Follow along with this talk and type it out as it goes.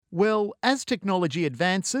Well, as technology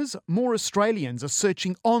advances, more Australians are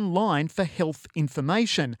searching online for health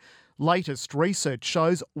information. Latest research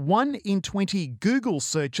shows 1 in 20 Google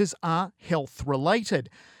searches are health related,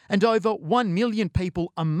 and over 1 million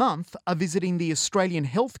people a month are visiting the Australian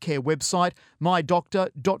healthcare website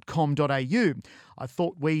mydoctor.com.au. I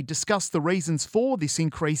thought we'd discuss the reasons for this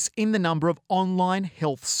increase in the number of online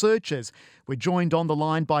health searches. We're joined on the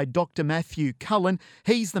line by Dr. Matthew Cullen.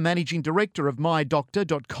 He's the Managing Director of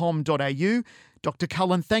mydoctor.com.au. Dr.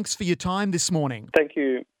 Cullen, thanks for your time this morning. Thank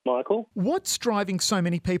you, Michael. What's driving so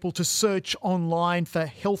many people to search online for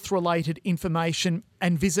health-related information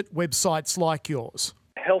and visit websites like yours?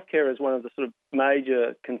 Healthcare is one of the sort of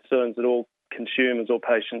major concerns that all consumers or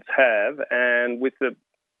patients have, and with the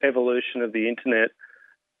evolution of the internet,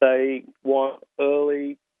 they want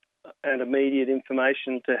early and immediate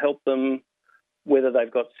information to help them, whether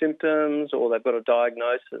they've got symptoms or they've got a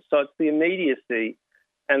diagnosis. So it's the immediacy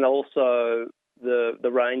and also the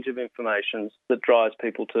range of information that drives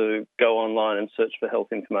people to go online and search for health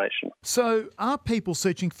information. So are people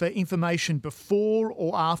searching for information before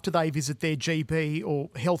or after they visit their GP or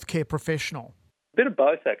healthcare professional? A bit of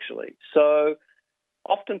both, actually. So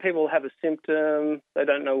often people have a symptom, they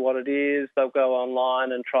don't know what it is, they'll go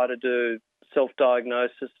online and try to do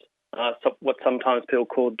self-diagnosis, what sometimes people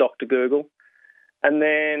call Dr. Google. And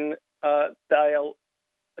then they'll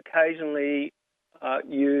occasionally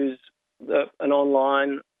use an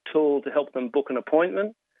online tool to help them book an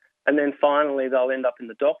appointment. And then finally they'll end up in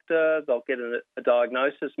the doctor, they'll get a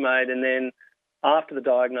diagnosis made, and then after the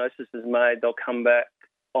diagnosis is made, they'll come back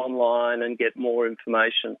online and get more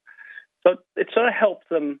information. So it sort of helps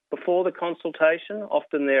them before the consultation.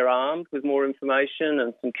 Often they're armed with more information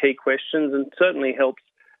and some key questions, and certainly helps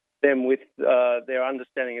them with their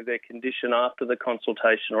understanding of their condition after the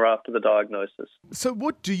consultation or after the diagnosis. So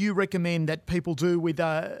what do you recommend that people do with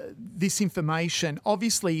this information?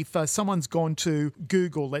 Obviously, if someone's gone to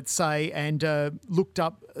Google, let's say, and looked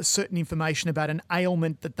up certain information about an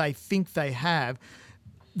ailment that they think they have,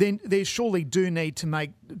 then they surely do need to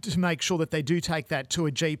make sure that they do take that to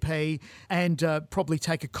a GP and probably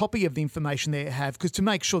take a copy of the information they have, because to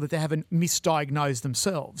make sure that they haven't misdiagnosed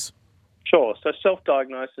themselves. Sure. So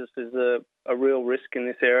self-diagnosis is a real risk in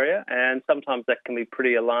this area, and sometimes that can be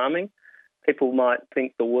pretty alarming. People might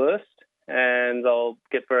think the worst and they'll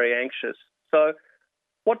get very anxious. So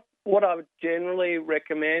what I would generally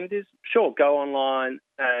recommend is, sure, go online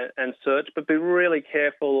and search, but be really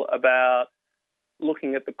careful about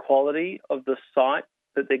looking at the quality of the site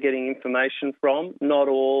that they're getting information from. Not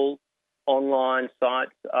all online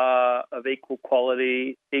sites are of equal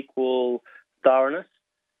quality, equal thoroughness.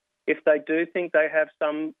 If they do think they have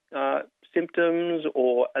some symptoms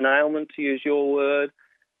or an ailment, to use your word,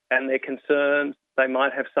 and they're concerned they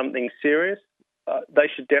might have something serious, they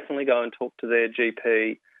should definitely go and talk to their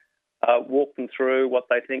GP, walk them through what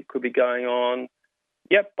they think could be going on.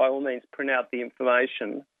 Yep, by all means, print out the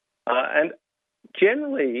information. And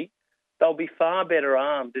generally, they'll be far better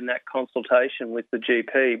armed in that consultation with the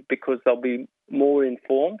GP because they'll be more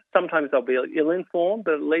informed. Sometimes they'll be ill-informed,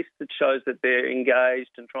 but at least it shows that they're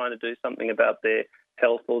engaged and trying to do something about their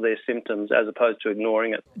health or their symptoms as opposed to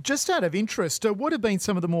ignoring it. Just out of interest, what have been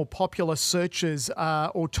some of the more popular searches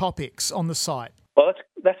or topics on the site? Well,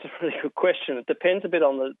 that's a really good question. It depends a bit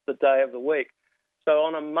on the day of the week. So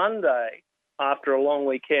on a Monday, after a long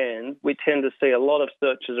weekend, we tend to see a lot of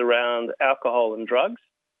searches around alcohol and drugs.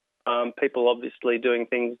 People obviously doing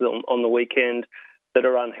things on the weekend that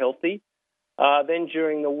are unhealthy. Then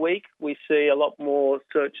during the week, we see a lot more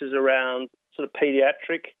searches around sort of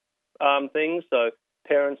paediatric things. So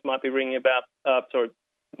parents might be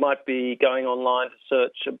might be going online to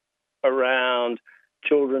search around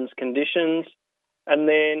children's conditions. And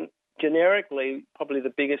then generically, probably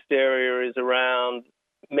the biggest area is around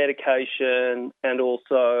medication and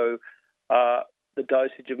also the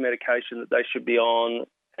dosage of medication that they should be on,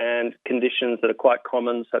 and conditions that are quite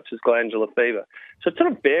common, such as glandular fever. So it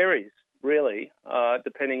sort of varies, really,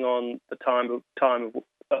 depending on the time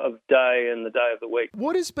of day and the day of the week.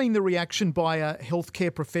 What has been the reaction by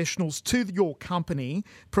healthcare professionals to your company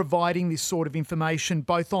providing this sort of information,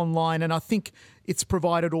 both online and I think it's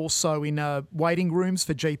provided also in waiting rooms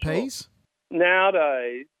for GPs? Sure.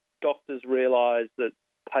 Nowadays, doctors realise that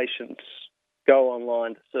patients go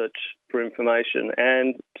online to search for information,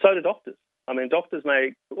 and so do doctors. I mean, doctors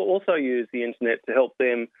may also use the internet to help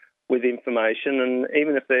them with information, and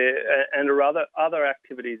even if other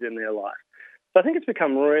activities in their life. So I think it's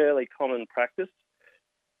become really common practice.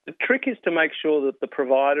 The trick is to make sure that the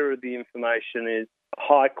provider of the information is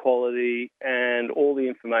high quality and all the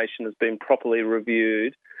information has been properly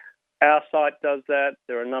reviewed Our site does that.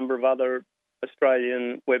 There are a number of other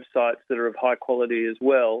Australian websites that are of high quality as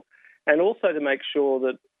well, and also to make sure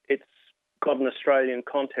that it's got an Australian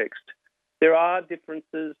context. There are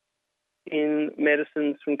differences in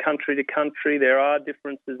medicines from country to country. There are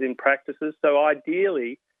differences in practices. So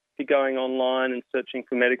ideally, if you're going online and searching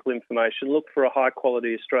for medical information, look for a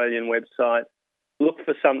high-quality Australian website. Look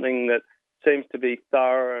for something that seems to be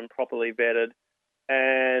thorough and properly vetted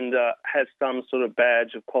and has some sort of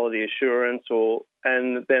badge of quality assurance,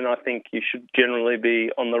 and then I think you should generally be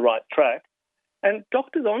on the right track. And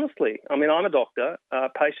doctors, honestly, I mean, I'm a doctor.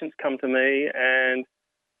 Patients come to me, and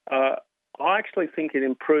I actually think it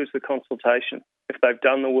improves the consultation. If they've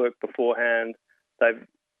done the work beforehand, they've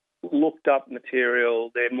looked up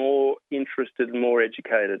material, they're more interested and more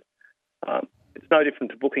educated. It's no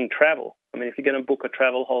different to booking travel. I mean, if you're going to book a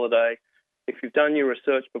travel holiday, if you've done your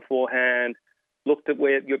research beforehand, looked at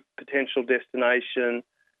where your potential destination,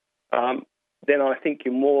 then I think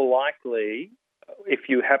you're more likely, if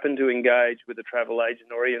you happen to engage with a travel agent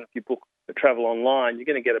or even if you book the travel online, you're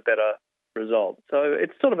going to get a better result. So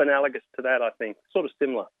it's sort of analogous to that, I think, sort of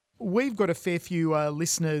similar. We've got a fair few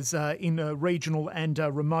listeners in regional and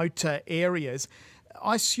remote areas.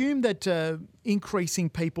 I assume that increasing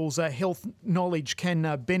people's health knowledge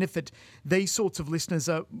can benefit these sorts of listeners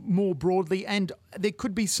more broadly, and there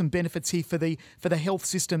could be some benefits here for the health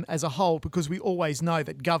system as a whole, because we always know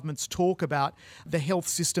that governments talk about the health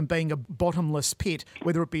system being a bottomless pit,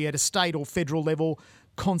 whether it be at a state or federal level,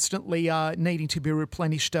 constantly needing to be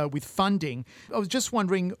replenished with funding. I was just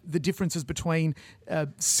wondering the differences between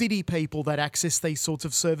city people that access these sorts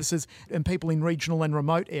of services and people in regional and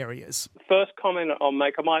remote areas. First comment I'll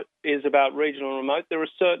make is about regional and remote. There are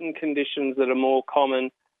certain conditions that are more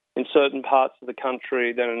common in certain parts of the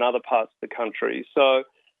country than in other parts of the country. So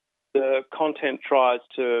the content tries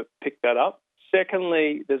to pick that up.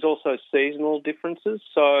 Secondly, there's also seasonal differences.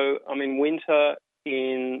 So, I mean, winter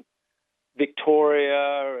in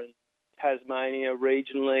Victoria and Tasmania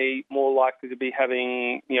regionally more likely to be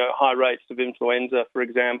having, high rates of influenza, for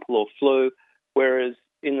example, or flu, whereas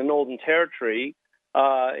in the Northern Territory,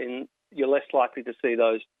 you're less likely to see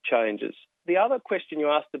those changes. The other question you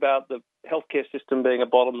asked about the healthcare system being a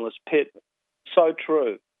bottomless pit, so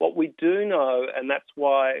true. What we do know, and that's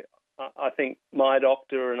why I think My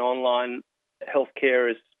Doctor and online healthcare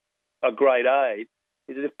is a great aid,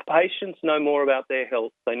 is that if patients know more about their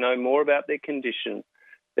health, they know more about their condition,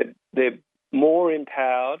 they're more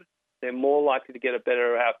empowered, they're more likely to get a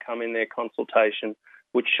better outcome in their consultation,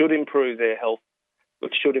 which should improve their health,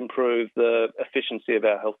 which should improve the efficiency of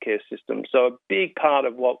our healthcare system. So a big part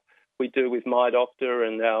of what we do with My Doctor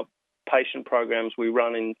and our patient programs we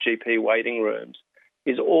run in GP waiting rooms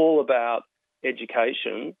is all about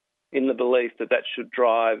education in the belief that should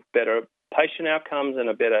drive better patient outcomes and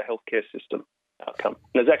a better healthcare system outcome.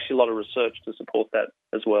 And there's actually a lot of research to support that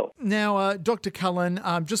as well. Now, Dr. Cullen,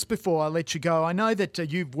 just before I let you go, I know that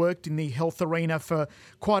you've worked in the health arena for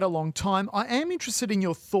quite a long time. I am interested in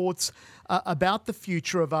your thoughts about the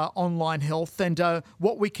future of online health and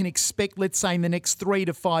what we can expect, let's say, in the next 3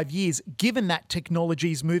 to 5 years, given that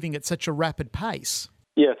technology is moving at such a rapid pace.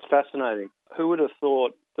 Yeah, it's fascinating. Who would have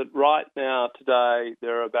thought that right now, today,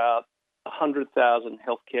 there are about 100,000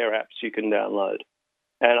 healthcare apps you can download?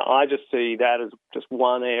 And I just see that as just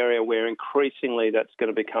one area where increasingly that's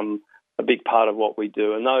going to become a big part of what we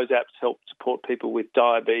do. And those apps help support people with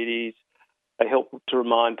diabetes. They help to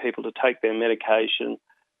remind people to take their medication.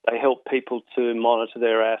 They help people to monitor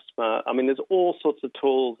their asthma. I mean, there's all sorts of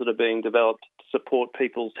tools that are being developed to support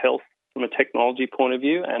people's health from a technology point of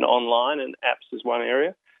view, and online, and apps is one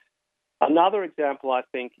area. Another example, I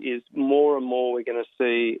think, is more and more we're going to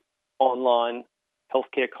see online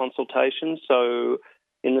healthcare consultations. So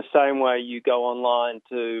in the same way you go online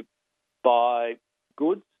to buy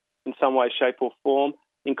goods in some way, shape or form,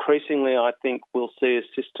 increasingly I think we'll see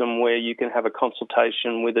a system where you can have a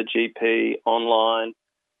consultation with a GP online,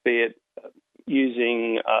 be it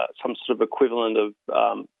using some sort of equivalent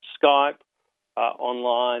of Skype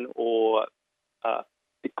online, or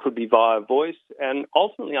it could be via voice. And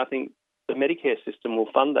ultimately I think the Medicare system will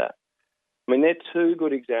fund that. I mean, they're two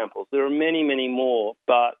good examples. There are many, many more,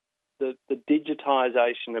 but the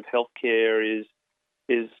digitisation of healthcare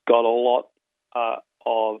is got a lot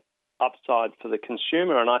of upside for the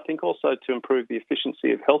consumer, and I think also to improve the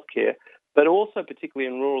efficiency of healthcare, but also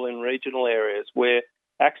particularly in rural and regional areas where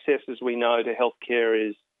access, as we know, to healthcare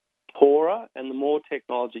is poorer, and the more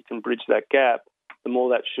technology can bridge that gap, the more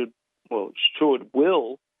that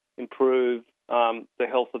will improve the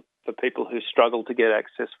health of for people who struggle to get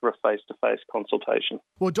access for a face-to-face consultation.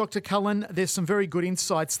 Well, Dr. Cullen, there's some very good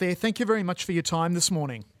insights there. Thank you very much for your time this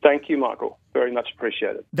morning. Thank you, Michael. Very much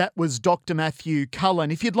appreciated. That was Dr. Matthew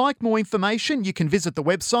Cullen. If you'd like more information, you can visit the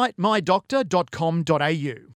website mydoctor.com.au.